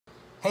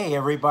Hey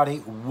everybody,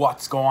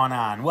 what's going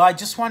on? Well, I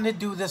just wanted to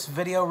do this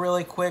video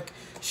really quick,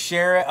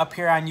 share it up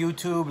here on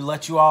YouTube,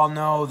 let you all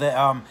know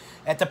that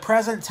at the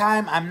present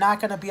time, I'm not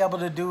going to be able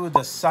to do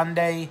the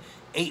Sunday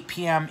 8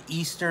 p.m.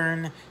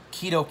 Eastern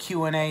Keto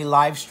Q&A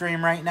live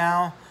stream right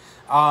now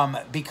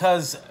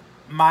because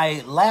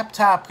my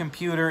laptop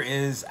computer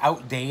is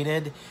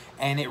outdated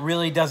and it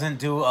really doesn't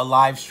do a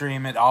live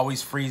stream. It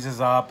always freezes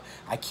up.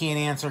 I can't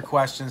answer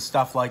questions,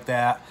 stuff like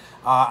that.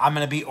 I'm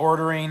going to be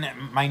ordering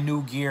my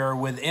new gear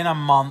within a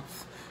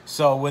month.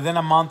 So within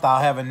a month,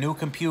 I'll have a new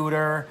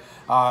computer,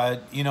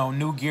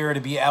 new gear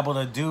to be able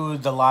to do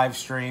the live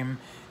stream,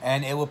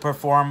 and it will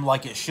perform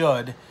like it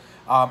should.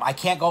 I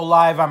can't go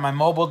live on my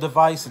mobile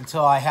device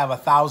until I have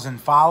 1,000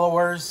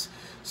 followers.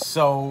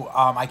 So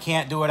I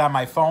can't do it on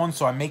my phone.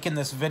 So I'm making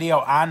this video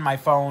on my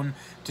phone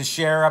to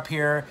share up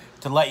here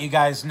to let you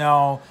guys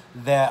know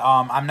that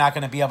I'm not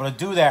going to be able to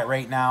do that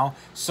right now.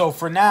 So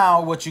for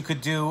now, what you could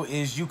do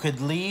is you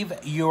could leave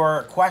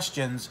your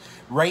questions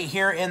right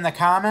here in the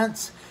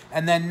comments.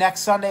 And then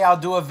next Sunday, I'll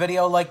do a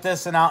video like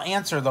this and I'll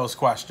answer those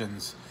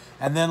questions.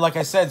 And then, like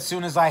I said, as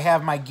soon as I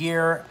have my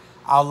gear,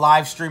 I'll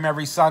live stream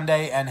every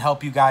Sunday and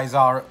help you guys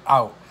out.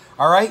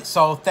 All right,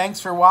 so thanks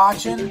for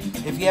watching.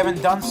 If you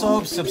haven't done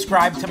so,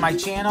 subscribe to my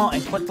channel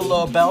and click the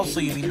little bell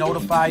so you'll be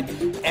notified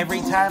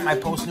every time I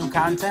post new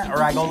content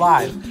or I go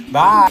live.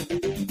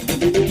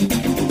 Bye.